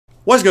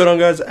What's going on,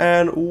 guys,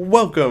 and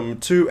welcome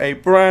to a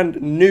brand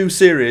new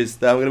series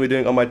that I'm going to be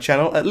doing on my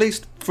channel, at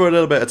least for a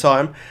little bit of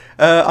time.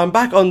 I'm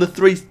back on the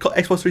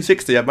Xbox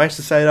 360. I've managed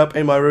to set it up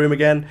in my room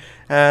again,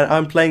 and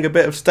I'm playing a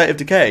bit of State of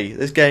Decay.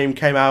 This game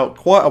came out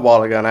quite a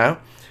while ago now.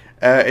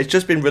 It's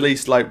just been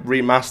released, like,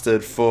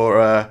 remastered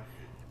for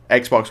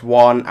Xbox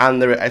One,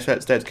 and the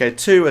State of Decay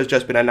 2 has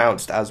just been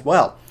announced as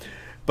well.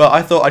 But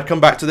I thought I'd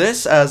come back to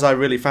this, as I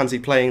really fancy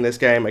playing this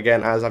game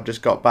again, as I've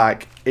just got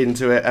back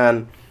into it,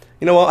 and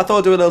you know what, I thought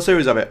I'd do a little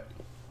series of it.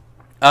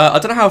 I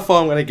don't know how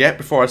far I'm going to get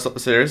before I stop the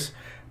series,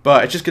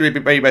 but it's just going to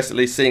be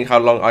basically seeing how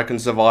long I can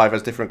survive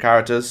as different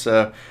characters.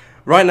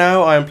 Right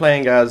now, I am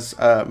playing as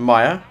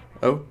Maya.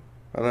 Oh,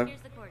 hello.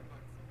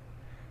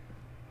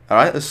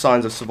 Alright, there's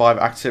signs of survive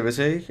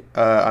activity.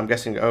 I'm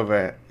guessing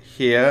over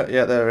here.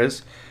 Yeah, there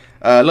is.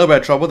 A little bit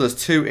of trouble.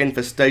 There's two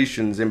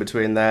infestations in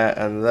between there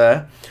and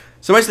there.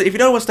 So basically, if you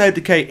don't know what State of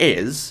Decay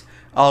is,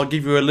 I'll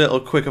give you a little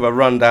quick of a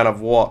rundown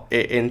of what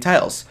it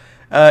entails.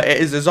 It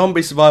is a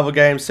zombie survival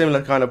game,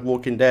 similar kind of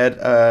Walking Dead.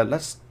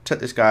 Let's check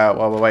this guy out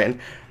while we're waiting.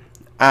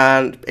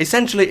 And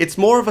essentially, it's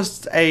more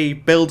of a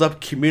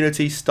build-up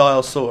community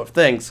style sort of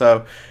thing.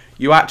 So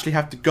you actually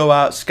have to go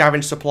out,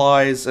 scavenge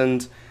supplies,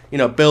 and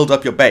build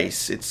up your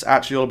base. It's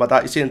actually all about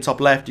that. You see in the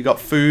top left, you got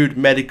food,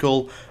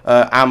 medical,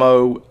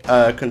 ammo,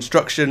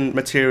 construction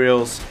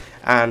materials,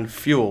 and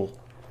fuel.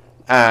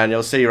 And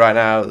you'll see right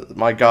now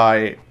my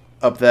guy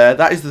up there.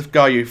 That is the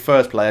guy you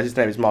first play as. His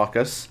name is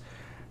Marcus.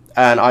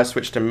 And I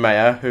switched to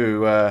Maya,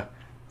 who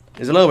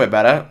is a little bit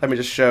better. Let me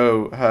just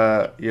show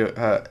her your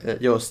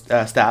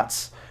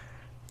stats.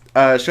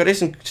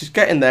 She's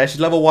getting there.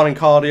 She's level 1 in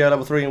cardio,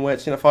 level 3 in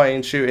wits,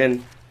 fighting,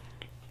 shooting.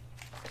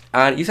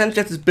 And you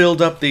essentially have to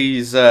build up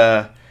these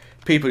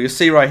people. You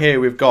see right here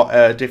we've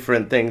got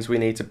different things we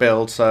need to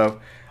build.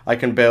 So I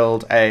can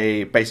build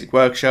a basic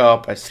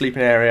workshop, a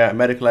sleeping area, a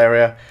medical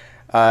area.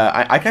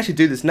 I can actually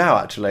do this now,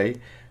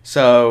 actually.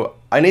 So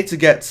I need to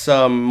get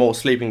some more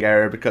sleeping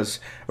area because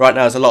right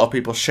now there's a lot of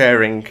people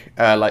sharing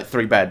like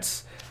 3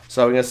 beds.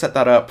 So we're going to set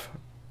that up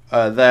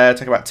there.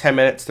 Take about 10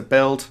 minutes to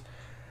build.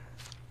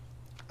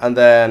 And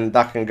then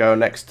that can go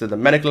next to the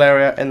medical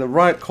area. In the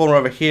right corner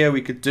over here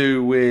we could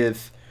do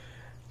with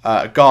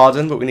a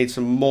garden, but we need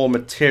some more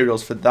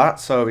materials for that.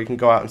 So we can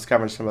go out and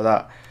scavenge some of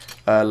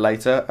that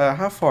later.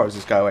 How far is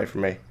this guy away from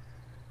me?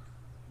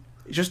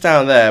 He's just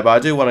down there, but I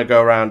do want to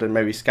go around and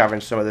maybe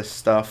scavenge some of this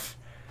stuff.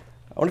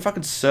 I wonder if I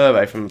could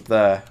survey from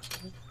there.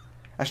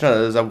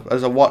 Actually, no,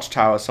 there's a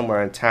watchtower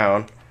somewhere in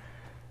town.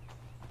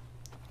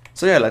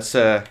 So yeah, let's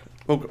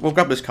we'll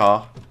grab this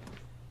car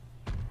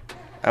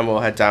and we'll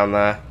head down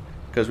there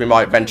because we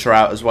might venture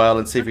out as well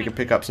and see if we can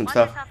pick up some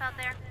stuff.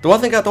 The one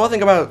thing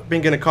about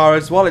being in a car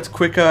is while it's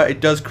quicker,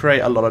 it does create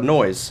a lot of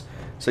noise.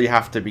 So you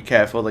have to be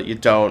careful that you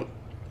don't,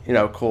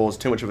 cause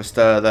too much of a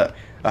stir that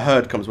a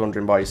herd comes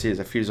wandering by. You see, there's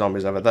a few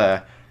zombies over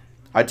there.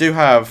 I don't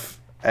have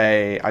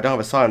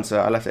a silencer.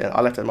 I left it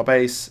at my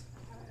base.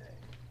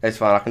 It's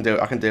fine. I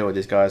can deal with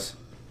these guys.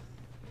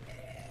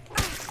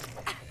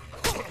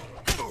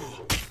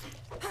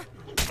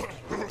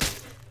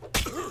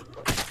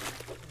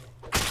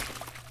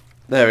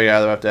 There we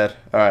go. They're both dead.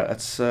 All right.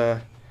 Let's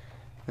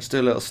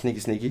do a little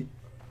sneaky.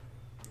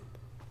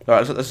 All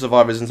right. So the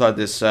survivors inside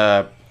this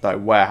like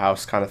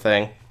warehouse kind of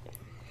thing.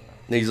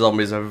 These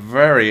zombies are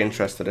very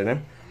interested in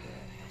him.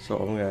 So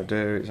what I'm gonna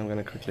do is I'm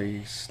gonna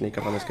quickly sneak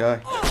up on this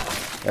guy.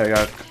 There we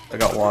go, I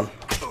got one.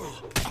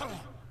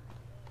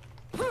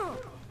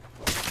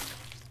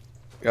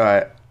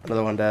 Alright,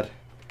 another one dead.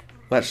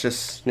 Let's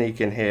just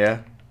sneak in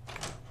here.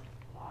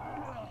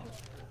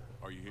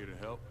 Are you here to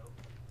help?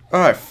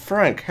 Alright,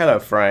 Frank. Hello,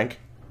 Frank.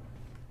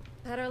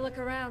 Better look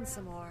around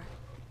some more.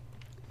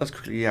 Let's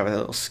quickly have a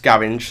little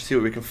scavenge, see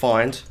what we can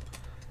find.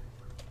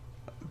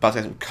 About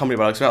to get some company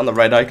bugs. Out on the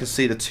radar, you can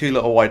see the 2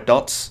 little white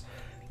dots.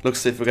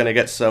 Looks as if we're going to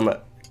get some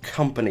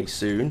company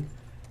soon.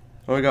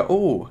 Oh, we got,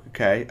 oh,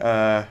 okay,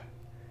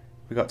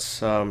 we got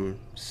some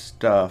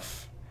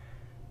stuff.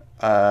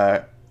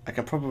 I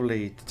can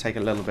probably take a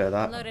little bit of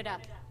that. Load it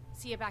up.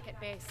 See you back at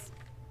base.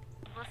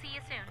 We'll see you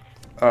soon.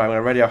 Alright, I'm going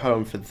to radio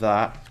home for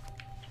that.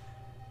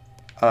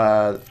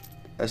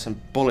 There's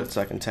some bullets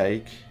I can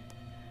take.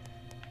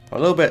 I'm a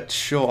little bit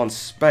short on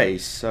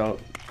space, so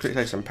quickly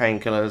take some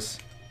painkillers.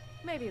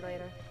 Maybe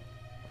later.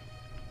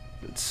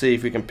 Let's see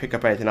if we can pick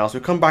up anything else.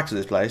 We'll come back to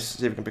this place,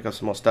 see if we can pick up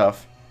some more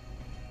stuff.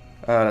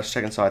 Let's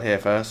check inside here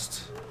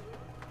first.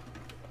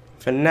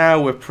 For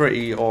now, we're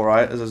pretty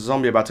alright. There's a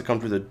zombie about to come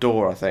through the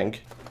door, I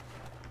think.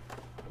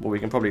 Well, we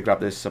can probably grab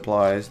these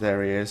supplies.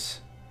 There he is.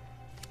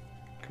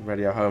 Can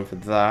radio home for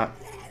that.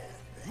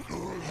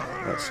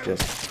 Let's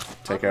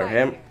just take care of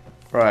him.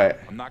 Right.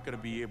 I'm not gonna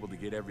be able to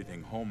get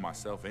everything home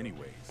myself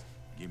anyways.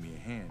 Give me a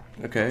hand.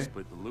 Okay. I'll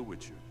split the loot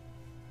with you.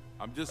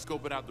 I'm just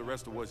scoping out the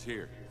rest of what's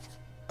here.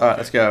 Alright,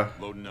 let's go.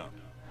 Loading up.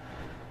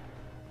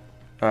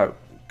 Alright,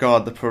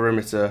 guard the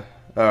perimeter.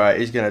 Alright,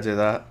 he's gonna do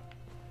that.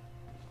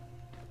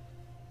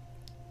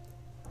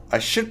 I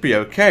should be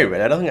okay,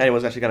 really. I don't think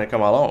anyone's actually gonna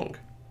come along.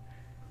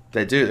 If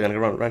they do, they're gonna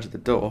run to the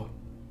door.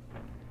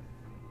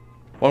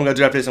 What I'm going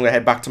to do after this, I'm going to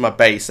head back to my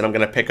base and I'm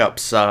going to pick up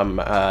some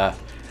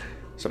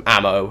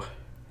ammo.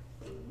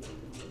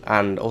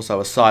 And also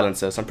a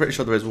silencer. So I'm pretty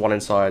sure there is one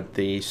inside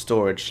the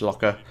storage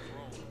locker.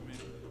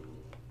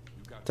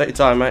 Take your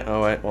time, mate.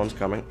 Oh wait, one's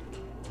coming.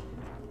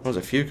 There's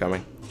a few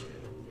coming.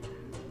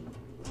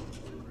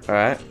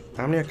 Alright,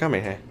 how many are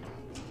coming here?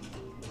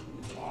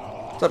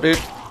 What's up, dude?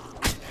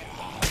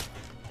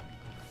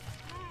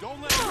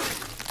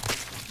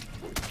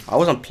 I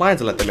wasn't planning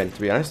to let them in, to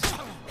be honest.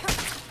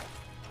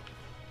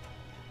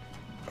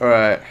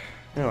 Alright.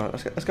 You know what,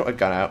 let's get my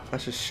gun out.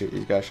 Let's just shoot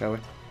these guys, shall we?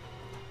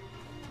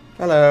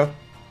 Hello.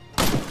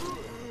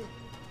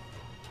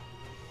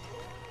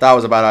 That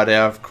was a bad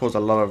idea. I've caused a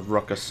lot of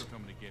ruckus.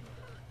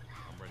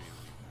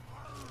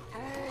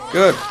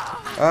 Good.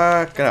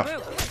 Get out.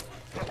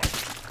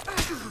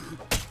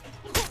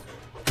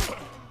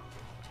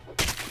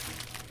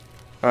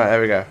 Alright,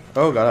 there we go.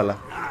 Oh god, hello.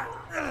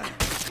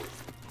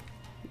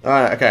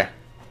 Alright, okay.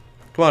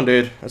 Come on,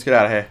 dude. Let's get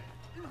out of here.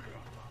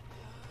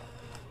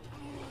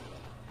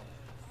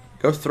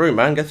 Go through,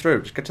 man. Get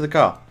through. Just get to the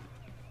car.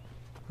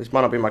 This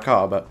might not be my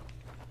car, but...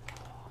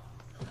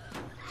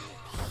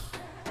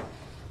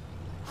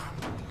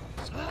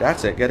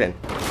 That's it. Get in.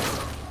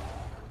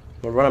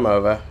 We'll run him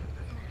over.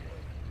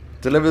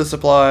 Deliver the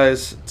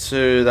supplies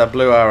to that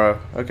blue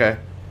arrow. Okay.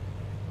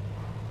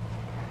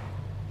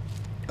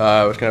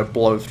 We're just going to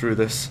blow through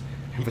this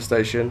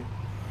infestation.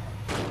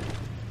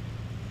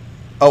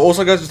 Oh,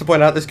 also, guys, just to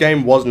point out, this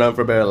game was known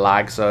for a bit of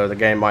lag, so the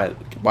game might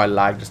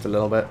lag just a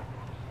little bit.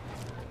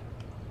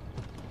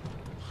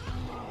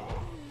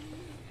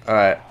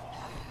 Alright.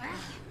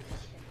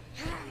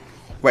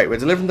 Wait, we're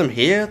delivering them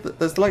here?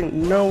 There's like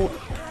no...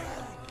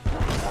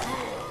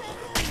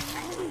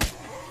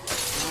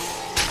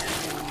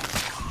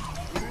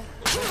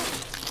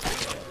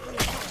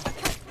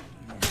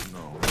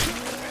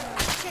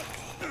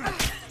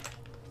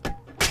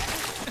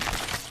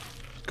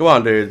 Go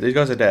on, dude. These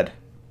guys are dead.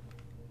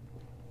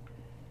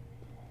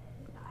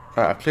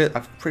 Alright,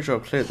 I'm pretty sure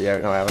I've cleared the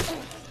area. No, I haven't.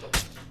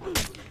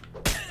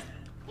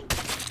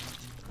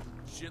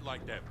 Shit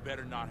like that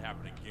better not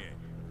happen again.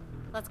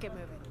 Let's get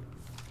moving.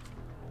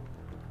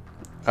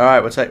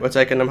 Alright, we're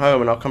taking them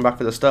home and I'll come back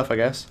for the stuff, I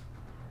guess.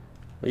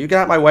 Will you get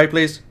out of my way,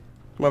 please?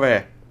 Come over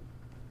here.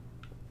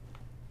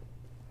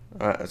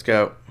 Alright, let's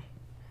go.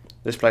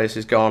 This place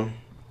is gone.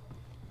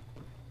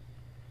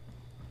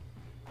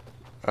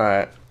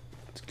 Alright,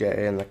 let's get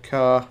in the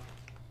car.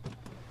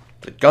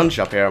 The gun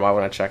shop here I might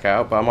want to check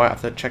out, but I might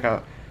have to check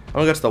out... I'm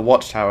going to go to the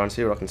watchtower and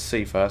see what I can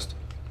see first.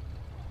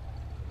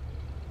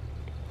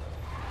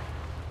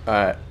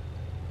 Alright.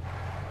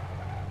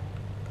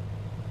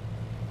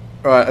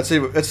 Alright,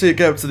 let's see,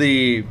 get up to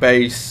the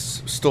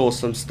base, store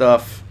some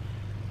stuff.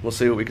 We'll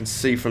see what we can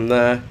see from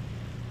there.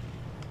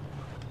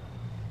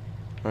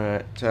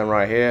 Alright, turn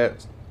right here.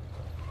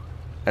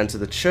 Enter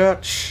the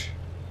church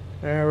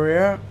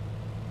area.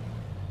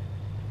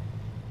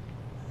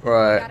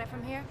 Right. Got it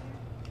from here?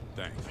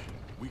 Thanks.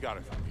 We got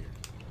it from here.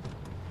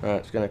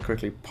 Alright, just gonna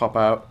quickly pop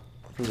out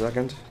for a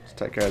second. Let's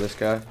take care of this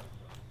guy.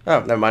 Oh,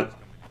 never mind.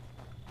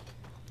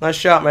 Nice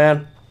shot,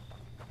 man.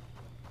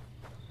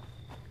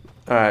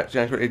 Alright, just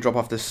gonna quickly drop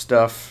off this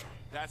stuff.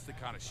 That's the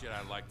kind of shit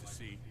I like to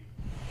see.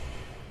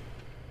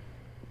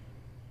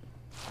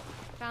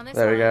 Found this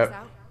There we go.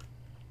 out.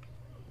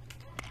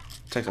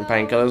 Take some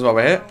painkillers while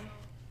we're here.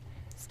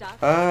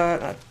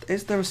 Stuff.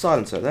 Is there a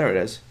silencer? There it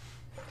is.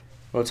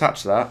 We'll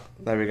attach that.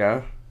 There we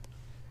go.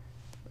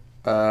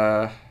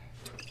 Some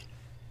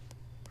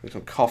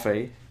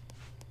coffee.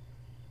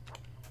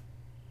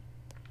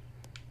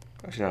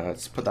 Actually, no,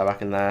 let's put that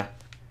back in there.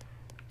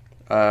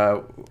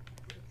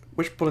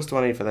 Which bullets do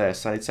I need for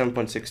this? I need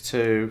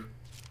 7.62.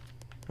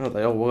 Oh,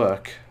 they all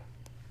work.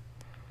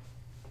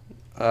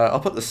 I'll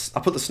put the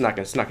snack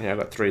in here. I've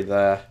got 3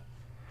 there.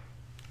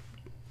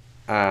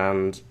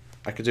 And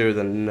I could do with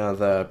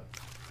another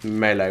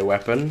melee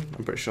weapon.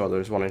 I'm pretty sure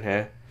there's one in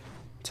here.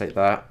 Take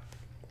that.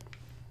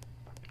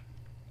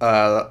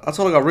 That's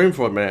all I got room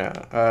for a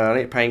minute. I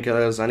need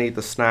painkillers. I need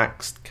the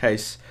snacks in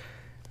case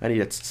I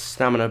need a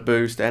stamina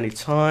boost at any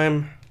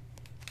time.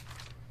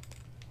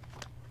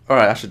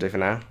 Alright, that should do for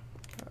now.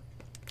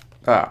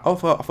 Oh, I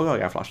forgot I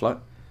got a flashlight.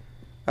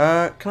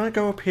 Can I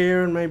go up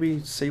here and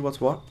maybe see what's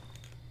what?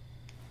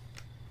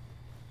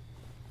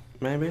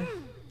 Maybe?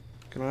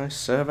 Can I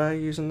survey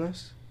using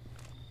this?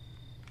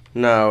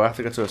 No, I have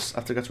to go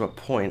to a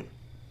point.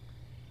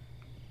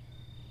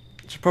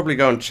 Should probably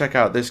go and check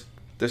out this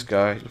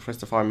guy. Look for us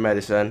to find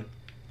medicine.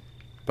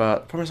 But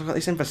the problem is I've got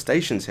these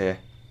infestations here.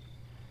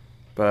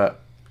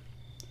 But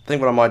I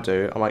think what I might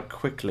do, I might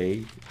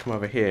quickly come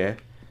over here.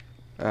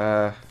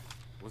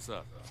 What's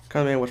up?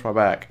 Come here and watch my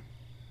back.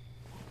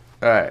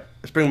 Alright,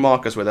 let's bring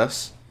Marcus with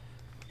us.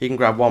 He can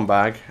grab one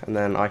bag and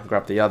then I can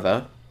grab the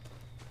other.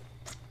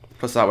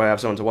 Plus that way I have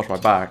someone to watch my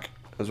back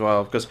as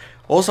well. Because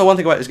also one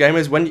thing about this game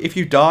is if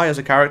you die as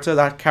a character,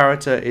 that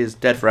character is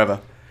dead forever.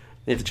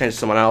 You need to change to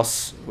someone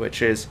else,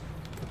 which is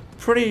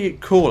pretty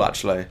cool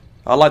actually.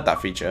 I like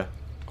that feature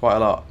quite a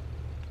lot.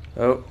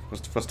 Oh,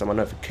 first time my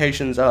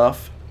notifications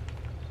off.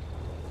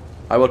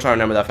 I will try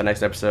and remember that for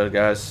next episode,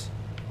 guys.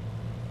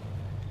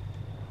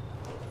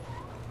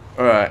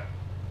 Alright.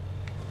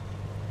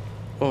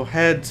 We'll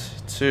head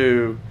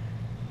to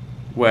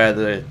where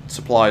the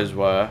supplies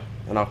were,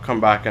 and I'll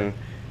come back and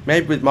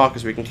maybe with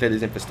Marcus we can clear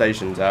these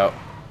infestations out.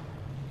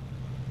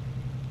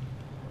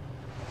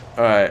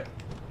 Alright.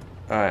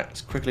 Alright,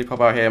 let's quickly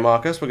pop out here,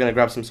 Marcus. We're going to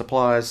grab some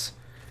supplies,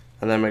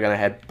 and then we're going to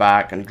head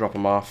back and drop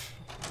them off.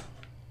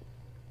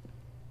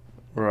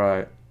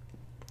 Right.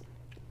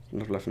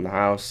 Nothing left in the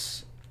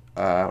house.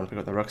 I'm going to pick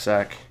up the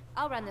rucksack.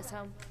 I'll run this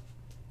home.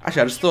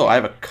 Actually, I just thought I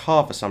have a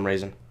car for some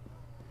reason.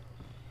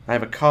 I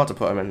have a car to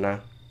put him in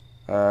now.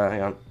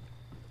 Hang on.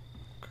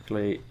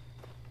 Quickly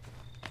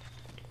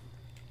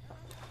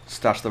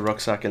stash the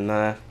rucksack in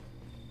there.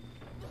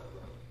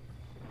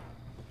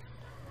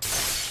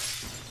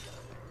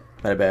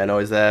 Made a bit of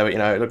noise there, but you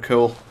know, it looked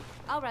cool.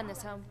 I'll run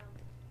this home.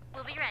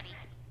 We'll be ready.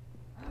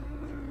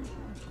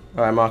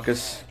 Alright,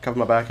 Marcus, cover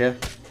my back here.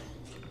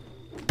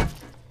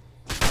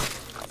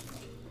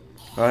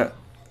 Alright.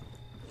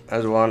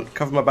 There's one.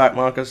 Cover my back,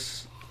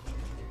 Marcus.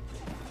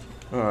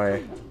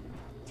 Alright.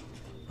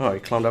 Oh, he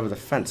climbed over the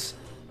fence.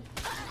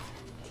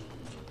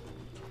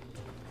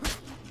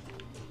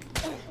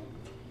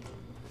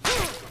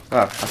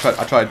 Oh,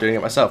 I tried doing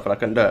it myself, but I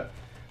couldn't do it.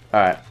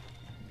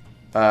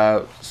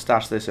 Alright.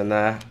 Stash this in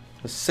there.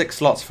 There's 6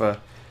 slots for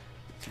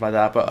stuff like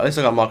that, but at least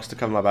I got Marcus to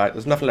cover my back.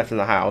 There's nothing left in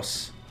the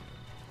house.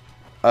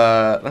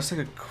 Let's take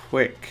a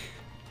quick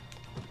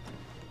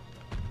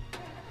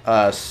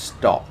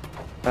stop.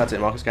 That's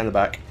it, Marcus, get in the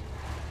back.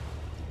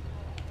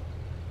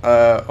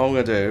 What I'm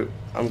gonna do,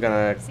 I'm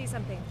gonna See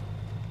something.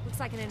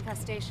 Looks like an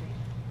infestation.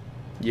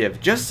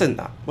 You've just seen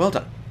that. Well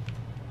done.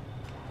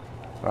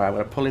 Alright, I'm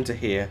gonna pull into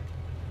here.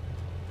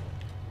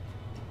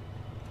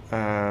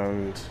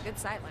 And Good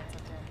sightlines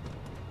up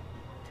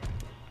there.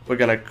 we're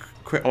gonna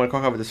I'm gonna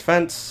crack over this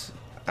fence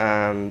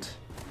and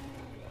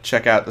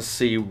check out to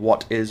see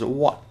what is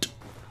what.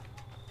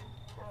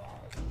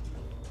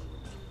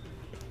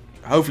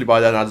 Hopefully by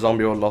then that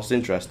zombie will have lost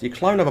interest. You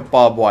climbed over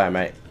barbed wire,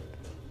 mate.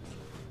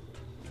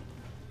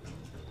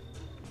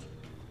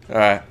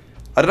 Alright.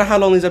 I don't know how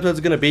long these episodes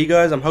are going to be,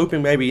 guys. I'm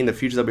hoping maybe in the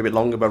future they'll be a bit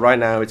longer, but right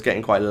now it's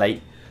getting quite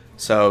late.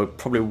 So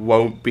probably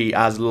won't be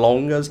as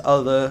long as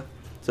other...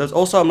 So it's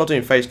also I'm not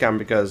doing face cam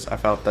because I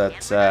felt that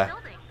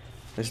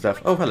this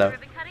stuff... Oh, hello.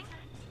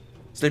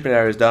 Sleeping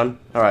area is done.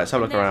 Alright, let's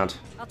have a look around.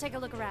 I'll take a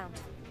look around.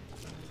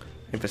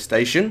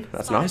 Infestation.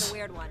 That's Spotted nice. a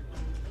weird one.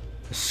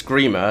 A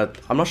screamer.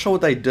 I'm not sure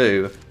what they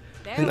do.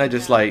 I think they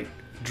just like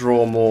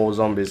draw more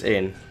zombies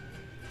in.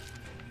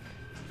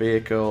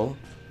 Vehicle.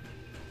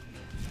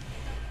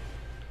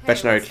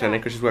 Veterinary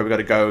clinic, which is where we got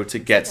to go to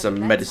get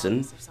some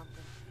medicine.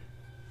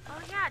 Oh,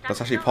 yeah,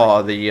 That's actually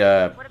part of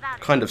the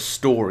kind of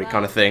story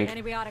kind of thing.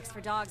 Antibiotics for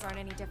dogs aren't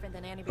any different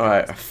than antibiotics.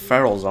 Alright, a for people.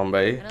 feral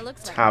zombie. And it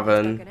looks like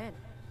Tavern. it's broken in.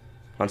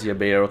 Plenty of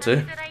beer or two.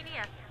 Good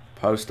idea.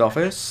 Post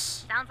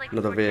office. Sounds like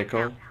Another we're checked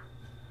vehicle. out.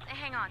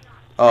 Hang on.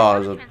 Oh,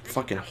 there's a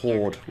fucking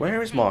horde.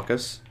 Where is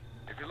Marcus?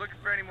 If you're looking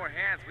for any more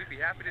hands, we'd be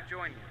happy to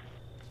join you.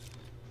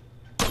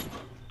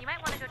 You might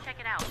want to go check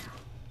it out.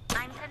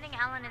 I'm sending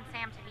Alan and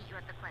Sam to meet you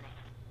at the clinic.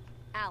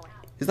 Alan.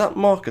 Is that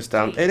Marcus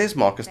down? It is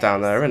Marcus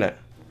down there, isn't it?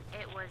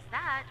 It was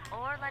that,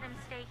 or let him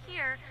stay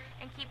here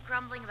and keep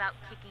grumbling about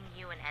kicking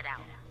you and Ed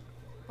out.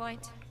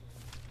 Point.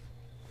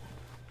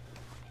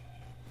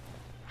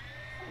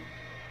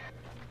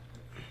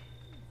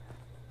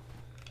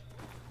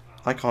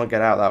 I can't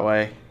get out that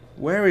way.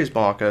 Where is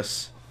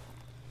Marcus?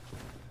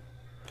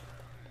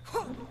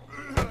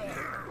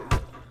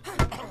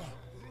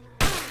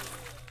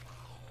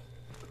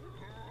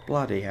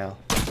 Bloody hell.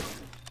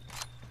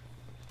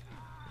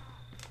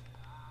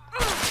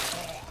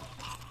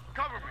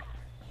 Cover me.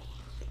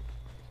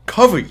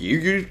 Cover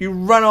you? You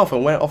ran off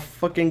and went off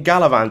fucking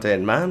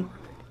gallivanting, man.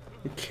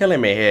 You're killing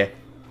me here.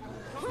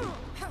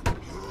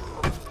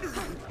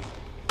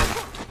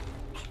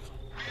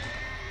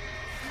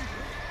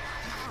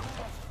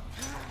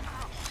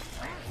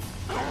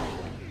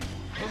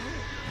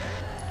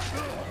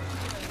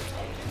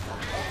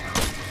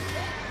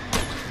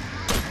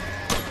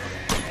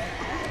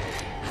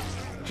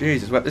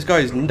 Jesus, this guy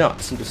is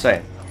nuts, I'm just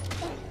saying.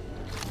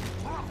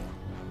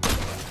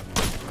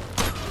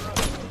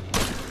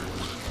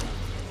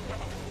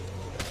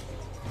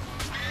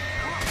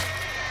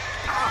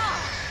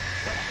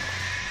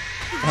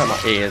 Hurt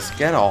my ears,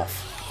 get off.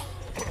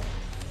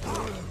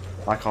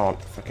 I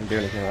can't fucking do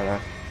anything right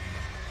now.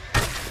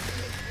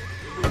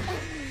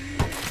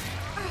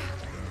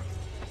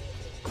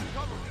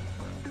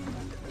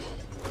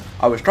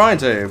 I was trying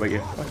to, but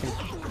you fucking...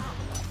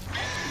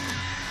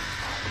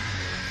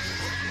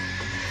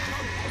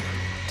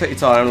 Take your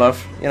time,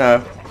 love. You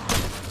know.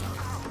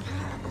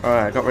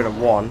 Alright, got rid of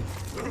one.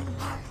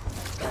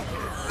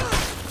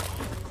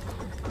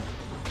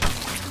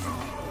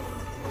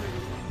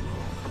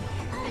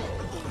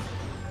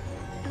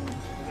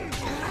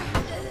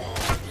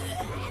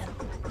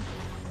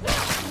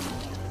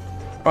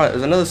 Right,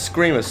 there's another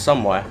screamer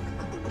somewhere.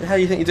 What the hell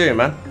you think you're doing,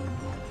 man?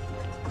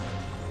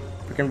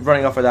 Freaking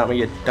running off without me,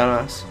 you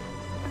dumbass.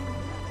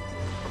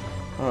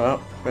 Oh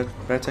well.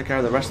 Better take care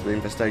of the rest of the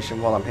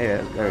infestation while I'm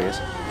here. There he is.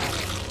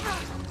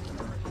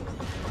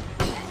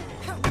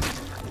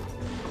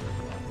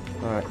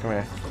 Alright, come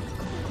here.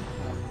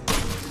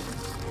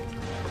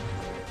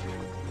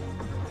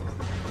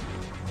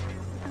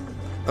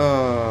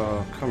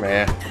 Oh, come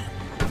here.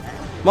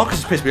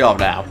 Marcus has pissed me off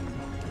now.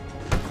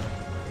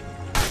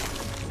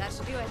 That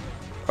should do it.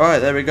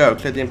 Alright, there we go.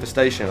 Cleared the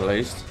infestation at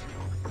least.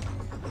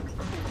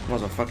 Might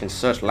as well fucking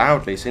search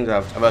loudly. Seems to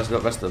have averted the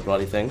rest of the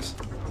bloody things.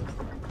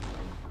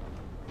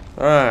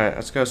 Alright,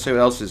 let's go see what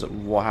else is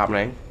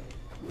happening.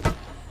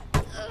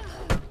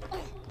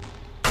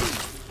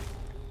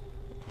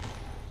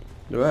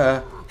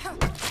 Where?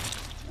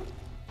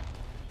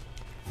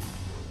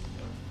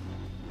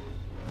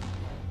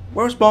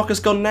 Where's Marcus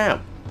gone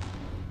now?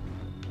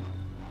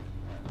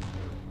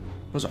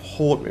 There's a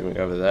horde moving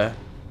over there.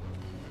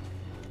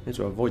 Need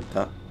to avoid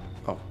that.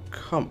 Oh,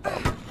 come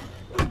on.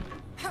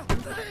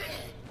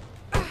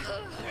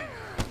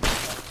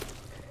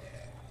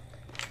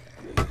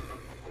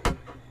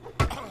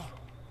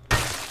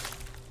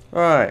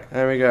 Alright,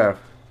 there we go.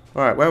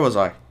 Alright, where was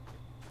I?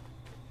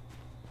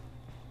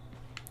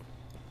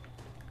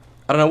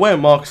 I don't know where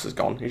Marcus has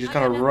gone. He just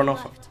kind of run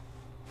off.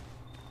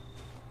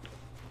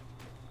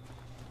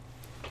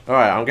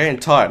 Alright, I'm getting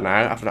tired now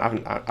after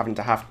having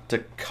to have to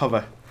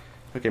cover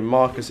fucking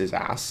Marcus's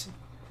ass.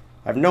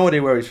 I have no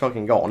idea where he's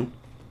fucking gone.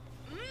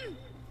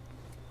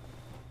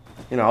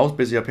 You know, I was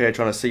busy up here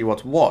trying to see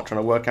what's what, trying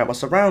to work out my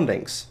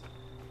surroundings.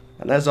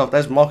 And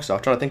there's Marcus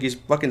off trying to think he's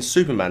fucking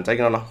Superman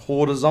taking on a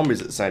horde of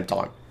zombies at the same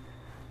time.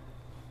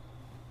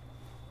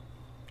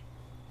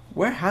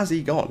 Where has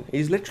he gone?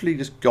 He's literally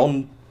just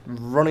gone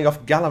running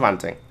off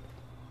gallivanting.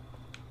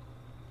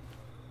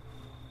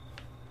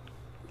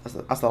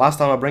 That's the last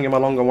time I bring him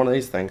along on one of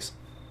these things.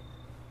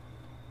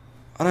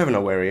 I don't even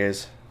know where he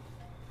is.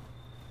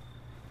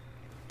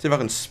 See if I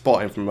can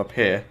spot him from up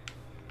here.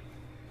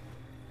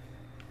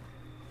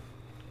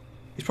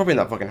 He's probably in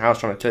that fucking house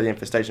trying to clear the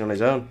infestation on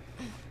his own.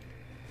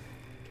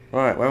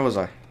 Right, where was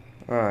I?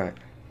 Alright,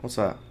 what's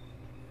that?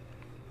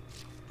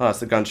 Oh,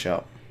 that's the gun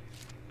shop.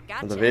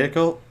 Gotcha. The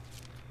vehicle.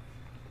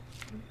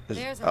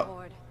 There's a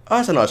horde. Oh,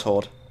 that's a nice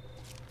horde.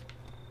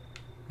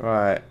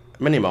 Right,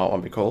 mini-mart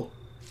would be cool.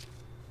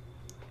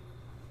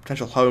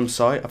 Potential home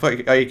site. I thought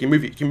you can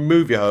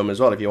move your home as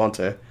well if you want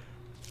to,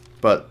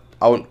 but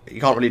you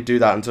can't really do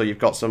that until you've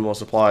got some more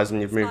supplies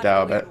and you've moved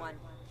out a bit.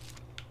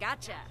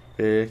 Gotcha.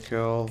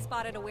 Vehicle.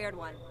 Spotted a weird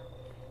one.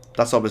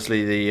 That's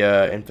obviously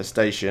the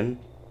infestation.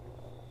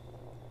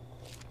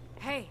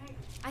 Hey,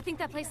 I think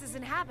that place is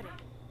inhabited.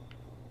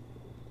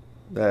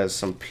 There's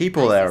some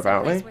people there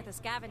apparently. With a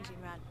scavenging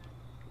run.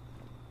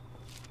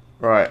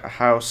 Right, a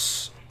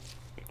house.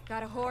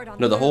 Got a horde on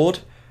Another the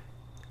horde.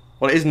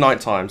 Well, it is night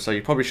time, so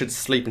you probably should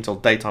sleep until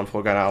daytime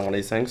before going out on one of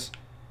these things.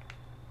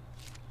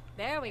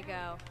 There we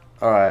go.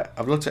 Alright,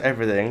 I've looked at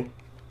everything.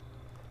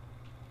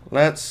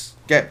 Let's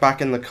get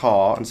back in the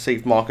car and see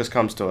if Marcus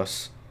comes to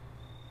us.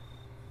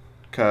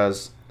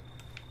 Because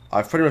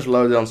I've pretty much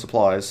loaded on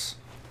supplies.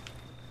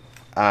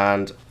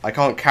 And I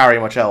can't carry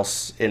much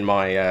else in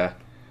my,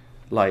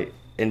 like,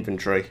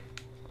 inventory.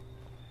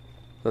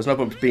 There's no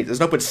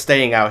point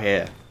staying out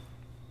here.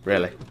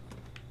 Really.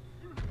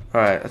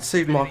 Alright, let's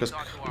see if Marcus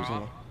comes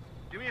on.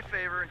 Do me a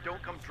favor and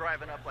don't come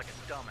driving up like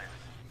a dumbass.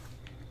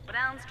 What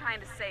Alan's trying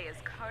to say is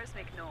cars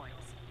make noise.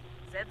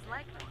 Zeds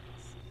like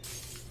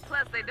noise.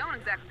 Plus, they don't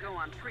exactly go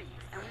on trees,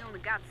 and we only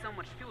got so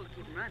much fuel to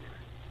keep them running.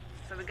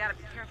 So we gotta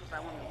be careful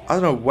about when we use I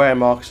don't know where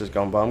Marcus has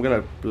gone, but I'm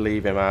gonna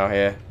leave him out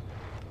here.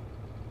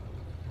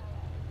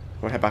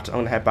 I'm gonna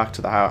head back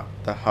to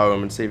the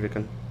home and see if we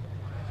can.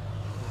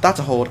 That's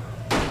a horde.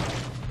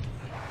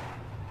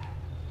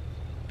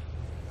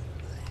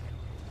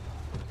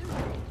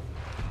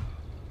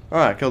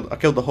 Alright, I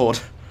killed the horde.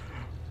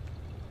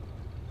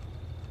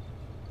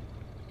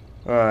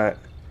 Alright.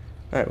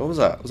 Alright, what was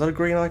that? Was that a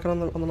green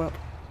icon on the map?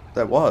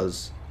 There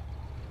was.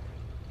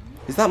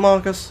 Is that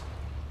Marcus?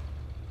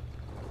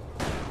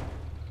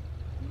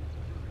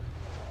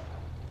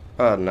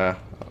 Oh no.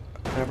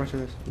 Can I brush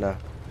this? No.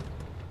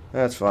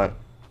 That's fine.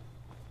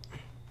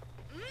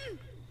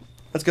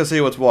 Let's go see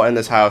what's what in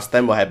this house,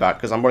 then we'll head back,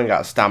 because I'm running out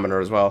of stamina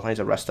as well. I need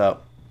to rest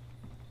up.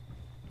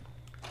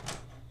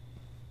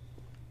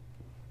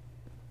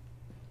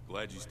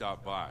 Glad you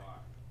stopped by.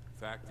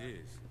 Fact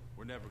is,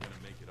 we're never gonna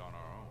make it on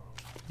our own.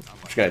 I'm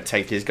just gonna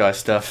take these guys'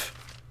 stuff.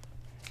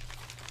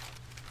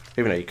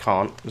 Even though you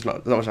can't. There's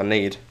not much I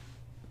need.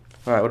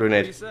 Alright, what do we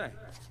need?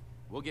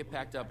 We'll get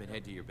packed up and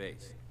head to your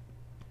base.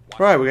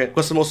 Right, we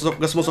got some more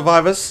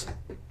survivors.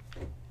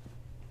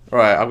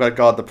 Right, I'm gonna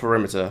guard the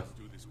perimeter.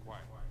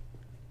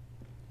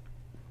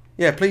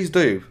 Yeah, please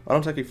do. I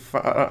don't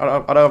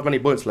have many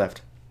bullets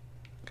left.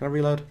 Can I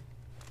reload?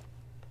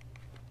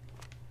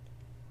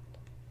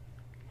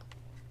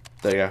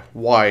 There you go.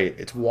 Y.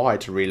 It's Y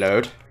to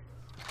reload.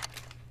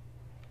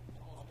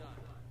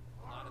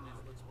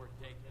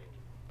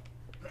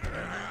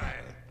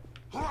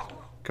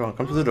 Come on,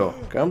 come through the door.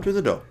 Come through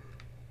the door.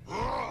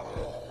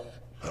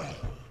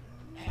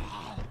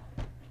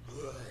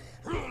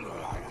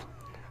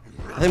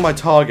 think my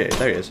target.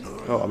 There he is.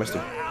 Oh, I missed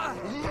him.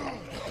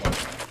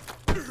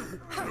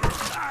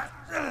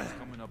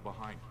 Coming up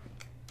behind.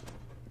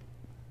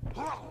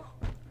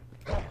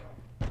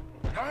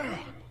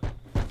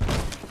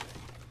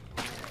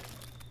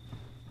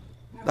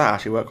 That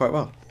actually worked quite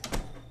well.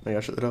 Maybe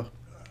I shut the door.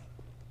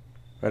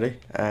 Ready?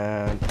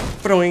 And...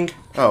 Boing!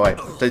 Oh wait,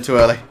 did too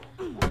early.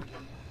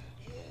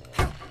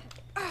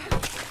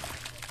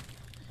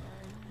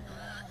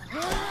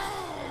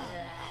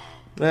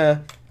 Yeah.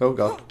 Oh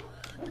god.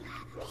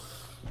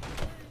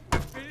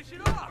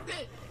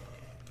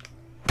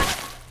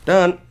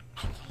 Done!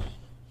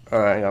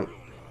 Alright, hang on.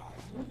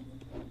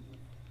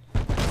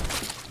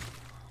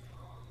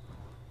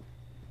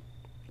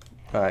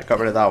 Alright, got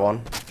rid of that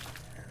one.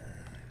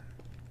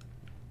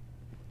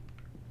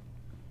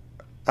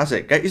 That's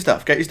it. Get your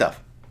stuff. Get your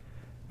stuff.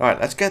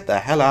 Alright, let's get the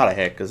hell out of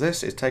here, because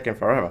this is taking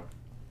forever.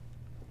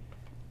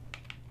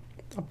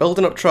 I'm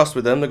building up trust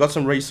with them. They've got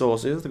some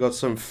resources. They've got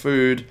some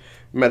food,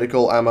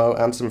 medical ammo,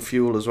 and some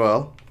fuel as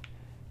well.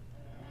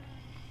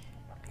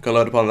 Gonna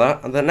load upon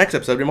that. And then next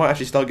episode, we might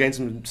actually start getting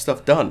some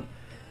stuff done.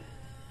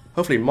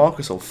 Hopefully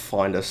Marcus will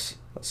find us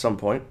at some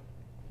point.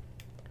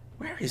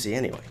 Where is he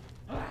anyway?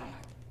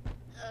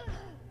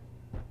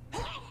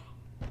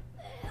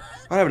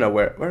 I don't know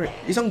where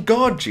he's on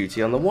guard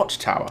duty on the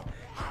watchtower.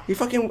 He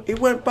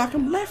went back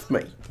and left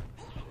me.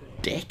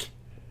 Dick.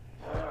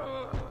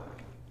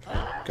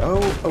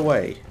 Go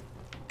away.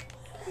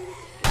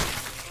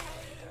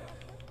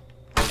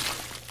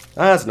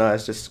 That's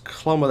nice, just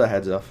clomber their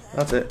heads off.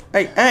 That's it.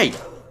 Hey, hey!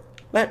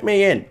 Let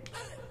me in.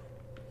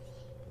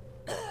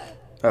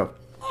 Oh.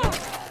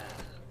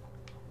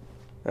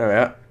 There we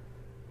are.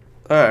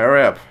 Alright,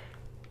 hurry up.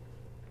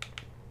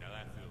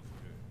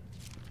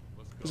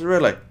 Is it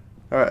really?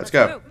 Alright, let's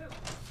go.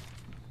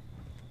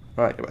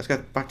 Alright, let's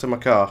get back to my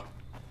car.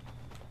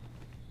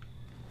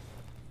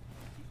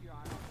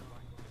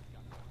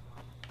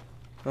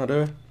 Oh,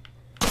 do we?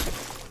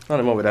 Not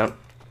anymore, we don't.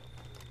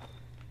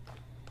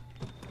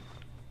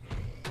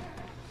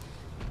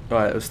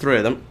 Alright, there was 3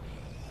 of them.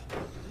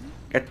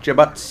 Get your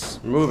butts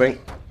moving.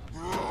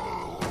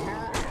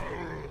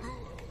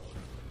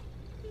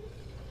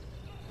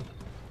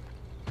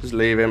 Just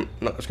leave him.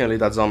 Not just gonna leave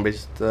that zombie.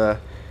 So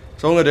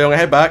what I'm gonna do, I'm gonna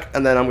head back,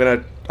 and then I'm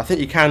gonna. I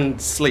think you can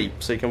sleep,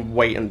 so you can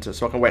wait until.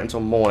 So I can wait until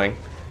morning.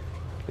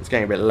 It's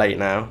getting a bit late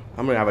now.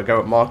 I'm gonna have a go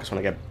at Marcus when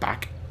I get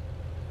back.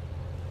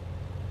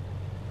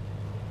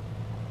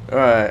 All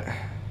right.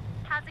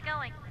 How's it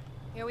going?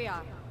 Here we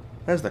are.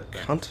 There's the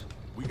cunt.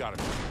 We got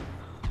it.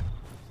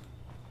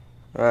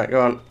 All right,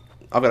 go on.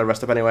 I've got to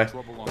rest up anyway.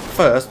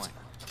 First,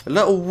 a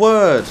little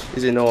word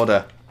is in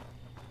order.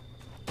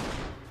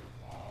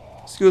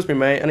 Excuse me,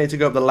 mate. I need to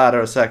go up the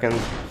ladder a second.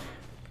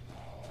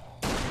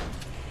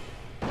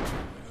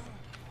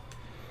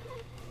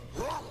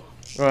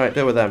 Right,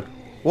 deal with them.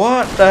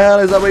 What the hell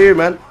is up with you,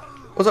 man?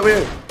 What's up with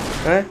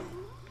you? Eh?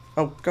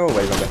 Oh, go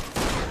away, zombie.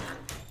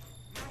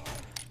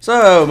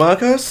 So,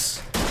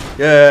 Marcus.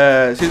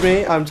 Yeah, excuse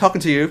me. I'm talking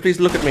to you. Please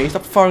look at me.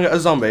 Stop firing at a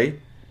zombie.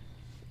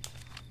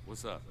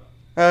 What's up?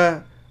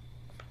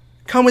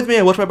 Come with me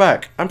and watch my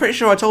back. I'm pretty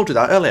sure I told you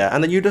that earlier,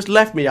 and then you just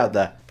left me out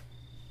there.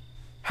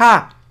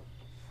 Ha!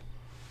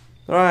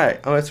 Alright,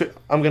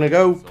 I'm gonna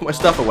go put my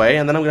stuff away,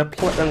 and then I'm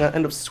gonna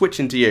end up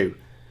switching to you.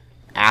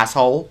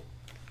 Asshole.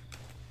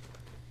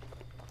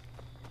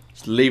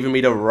 Just leaving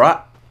me to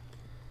rot.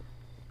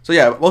 So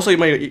yeah, also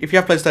if you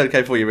have played State of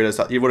Decay before, you would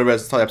have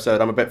realized the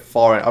episode. I'm a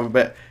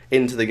bit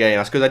into the game.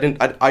 That's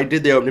because I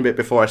did the opening bit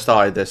before I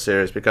started this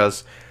series,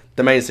 because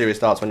the main series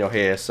starts when you're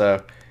here.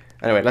 So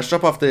anyway, let's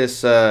drop off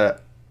this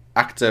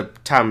actor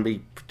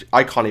Tambi.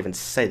 I can't even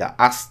say that.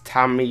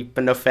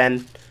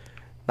 Acetaminophen.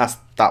 That's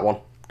that one.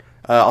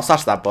 I'll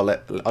stash that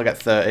bullet. I'll get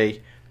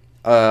 30.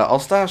 I'll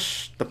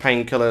stash the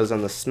painkillers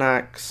and the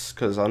snacks,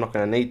 because I'm not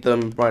going to need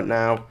them right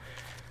now.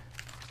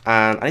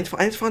 And I need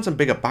to find some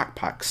bigger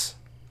backpacks,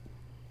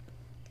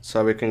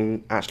 so we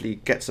can actually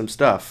get some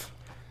stuff.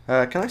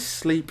 Can I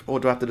sleep, or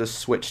do I have to just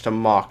switch to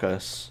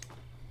Marcus?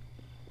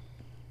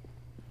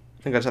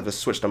 I think I just have to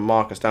switch to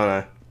Marcus, don't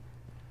I?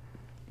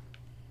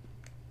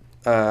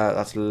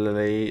 That's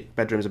Lily.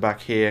 Bedrooms are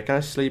back here. Can I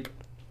sleep?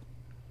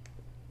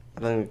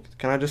 Can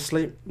I just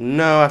sleep?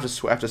 No, I have to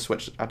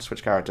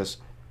switch characters.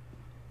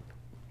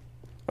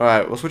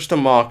 Alright, we'll switch to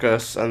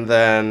Marcus, and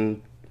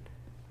then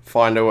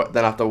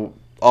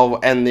I'll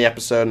end the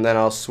episode, and then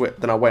I'll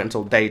wait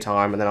until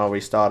daytime, and then I'll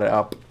restart it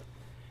up.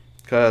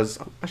 Because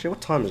actually,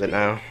 what time is it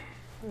now?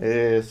 It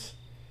is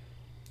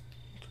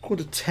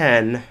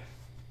 10:15.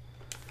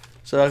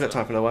 So I've got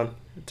time for another one.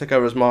 Take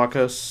over as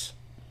Marcus.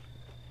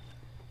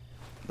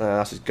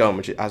 That's his gun,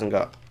 which it hasn't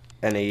got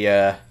any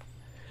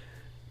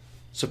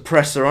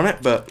suppressor on it,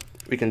 but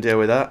we can deal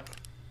with that.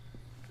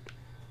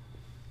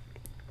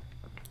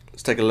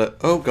 Let's take a look.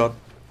 Oh god,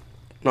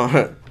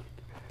 no.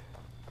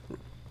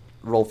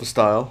 Roll for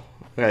style.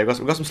 Okay,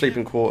 we've got some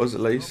sleeping quarters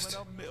at least.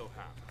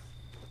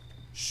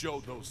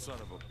 Show those son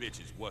of a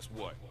bitches what's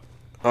what.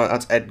 Alright,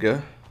 that's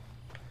Edgar,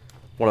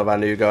 one of our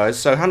new guys.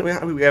 So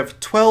we have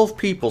 12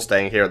 people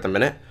staying here at the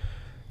minute.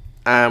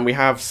 And we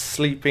have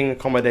sleeping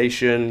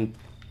accommodation,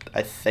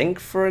 I think,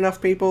 for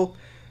enough people.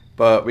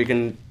 But we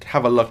can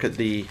have a look at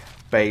the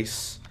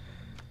base.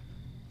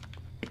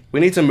 We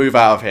need to move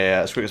out of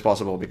here as quick as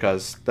possible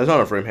because there's not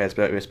enough room here,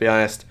 to be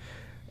honest.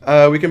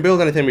 We can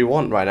build anything we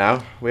want right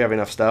now. We have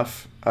enough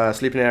stuff.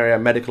 Sleeping area,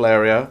 medical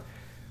area.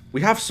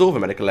 We have sort of a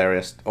medical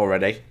area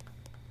already.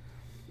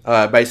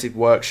 Basic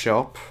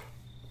workshop.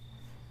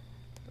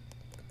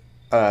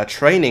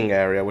 Training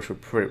area, which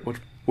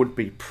would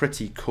be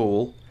pretty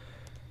cool.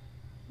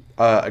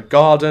 A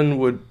garden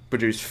would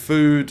produce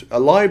food. A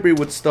library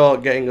would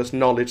start getting us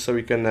knowledge so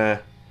we can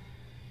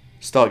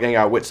start getting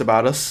our wits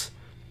about us.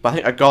 But I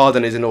think a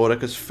garden is in order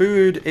because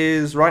food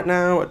is right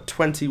now at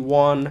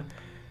 21.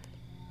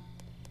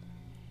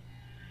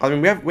 I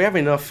mean, we have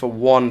enough for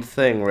one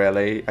thing,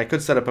 really. I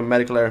could set up a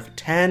medical area for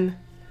 10.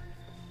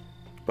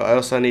 But I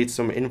also need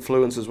some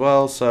influence as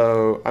well.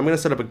 So I'm going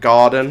to set up a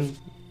garden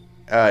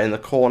in the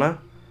corner.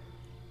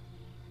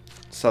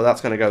 So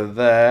that's going to go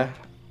there.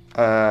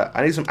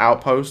 I need some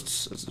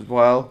outposts as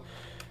well.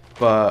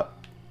 But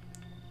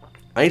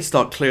I need to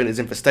start clearing these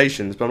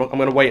infestations. But I'm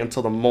going to wait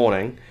until the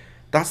morning.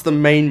 That's the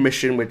main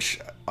mission, which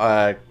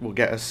will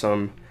get us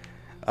some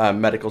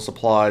medical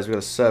supplies. We've got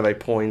a survey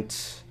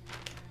point.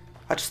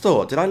 I just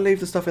thought, did I leave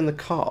the stuff in the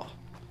car?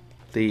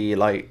 The,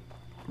 like,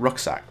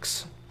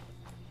 rucksacks.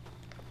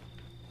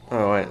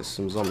 Oh, wait, there's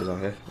some zombies out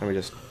here. Let me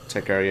just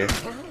take care of you.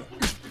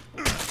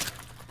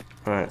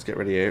 Alright, let's get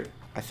rid of you.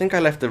 I think I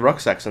left the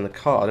rucksacks in the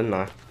car, didn't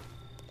I?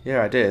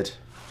 Yeah, I did.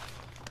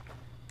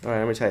 Alright,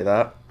 let me take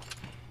that.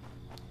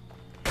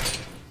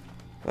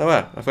 Oh,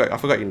 well, I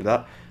forgot you did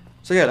that.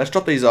 So yeah, let's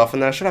drop these off,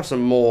 and then I should have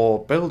some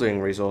more building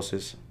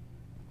resources.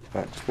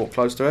 Right, just walk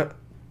close to it.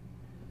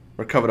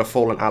 Recovered a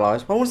fallen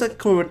allies. Why was that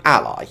called an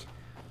ally?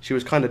 She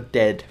was kind of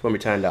dead when we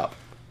turned up.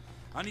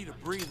 I need a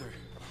breather.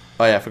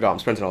 Oh yeah, I forgot. I'm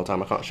sprinting all the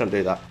time. I shouldn't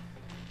do that.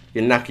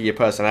 You knacker your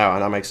person out,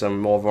 and that makes them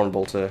more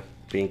vulnerable to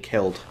being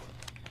killed.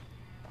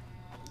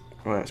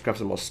 Right, let's grab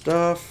some more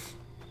stuff.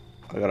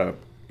 I got a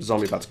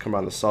zombie about to come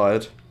around the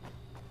side.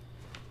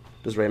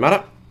 Doesn't really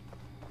matter.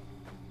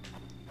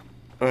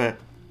 Alright,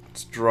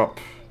 let's drop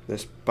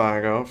this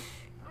bag off.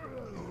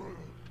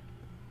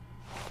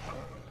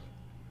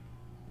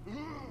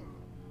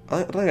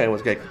 I don't think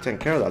anyone's taking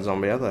care of that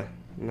zombie, are they?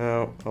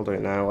 No, I'll do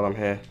it now while I'm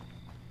here.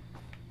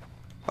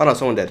 Oh no,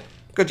 someone did.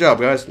 Good job,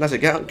 guys. That's it.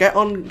 Get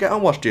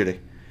on watch duty.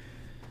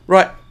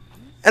 Right.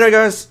 Anyway,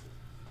 guys,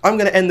 I'm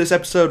going to end this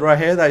episode right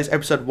here. That is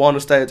episode 1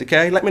 of State of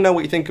Decay. Let me know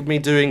what you think of me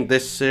doing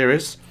this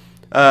series.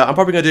 I'm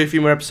probably going to do a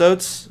few more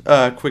episodes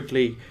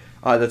quickly,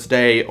 either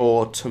today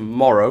or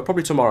tomorrow.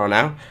 Probably tomorrow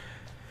now.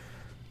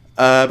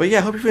 But yeah,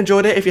 hope you've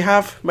enjoyed it. If you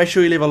have, make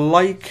sure you leave a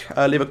like,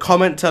 leave a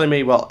comment telling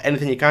me, well,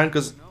 anything you can,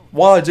 because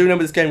while I do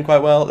remember this game quite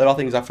well, there are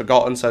things I've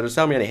forgotten, so just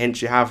tell me any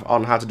hints you have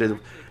on how to do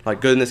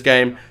good in this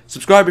game.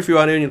 Subscribe if you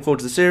are new and you look forward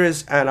to the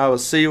series, and I will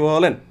see you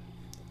all in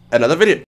another video.